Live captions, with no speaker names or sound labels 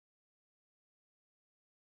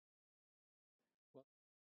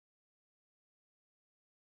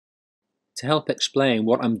To help explain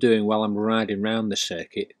what I'm doing while I'm riding round the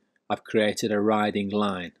circuit, I've created a riding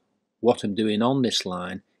line. What I'm doing on this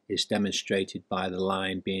line is demonstrated by the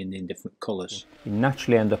line being in different colours. You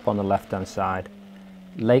naturally end up on the left hand side,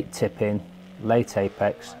 late tipping, late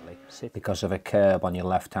apex, because of a curb on your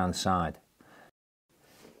left hand side.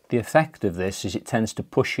 The effect of this is it tends to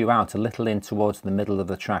push you out a little in towards the middle of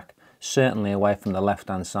the track, certainly away from the left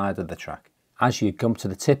hand side of the track. As you come to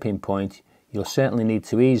the tipping point, you'll certainly need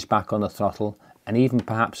to ease back on the throttle and even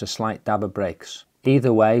perhaps a slight dab of brakes.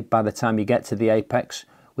 Either way, by the time you get to the apex,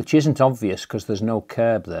 which isn't obvious because there's no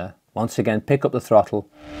curb there, once again pick up the throttle.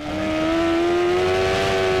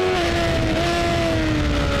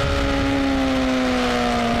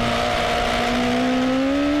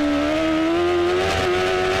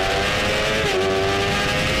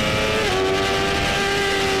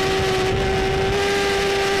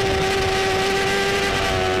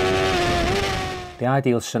 The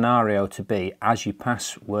ideal scenario to be, as you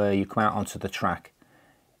pass where you come out onto the track,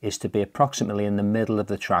 is to be approximately in the middle of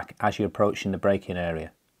the track as you're approaching the braking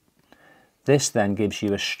area. This then gives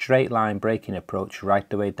you a straight line braking approach right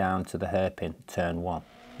the way down to the hairpin, turn 1.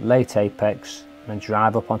 Late apex, and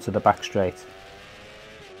drive up onto the back straight.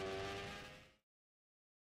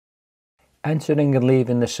 Entering and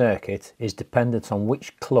leaving the circuit is dependent on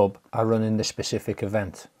which club are running the specific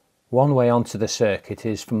event. One way onto the circuit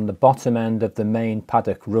is from the bottom end of the main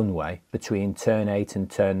paddock runway between turn 8 and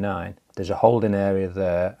turn 9. There's a holding area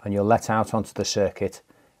there and you'll let out onto the circuit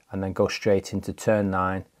and then go straight into turn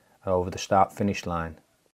 9 and over the start finish line.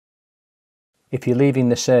 If you're leaving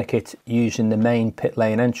the circuit using the main pit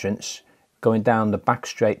lane entrance, going down the back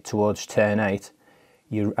straight towards turn 8,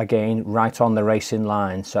 you're again right on the racing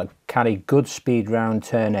line, so carry good speed round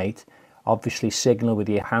turn 8, obviously signal with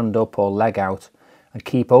your hand up or leg out, and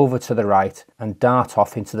keep over to the right and dart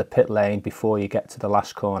off into the pit lane before you get to the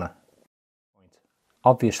last corner.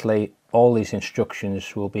 Obviously, all these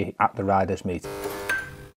instructions will be at the rider's meet.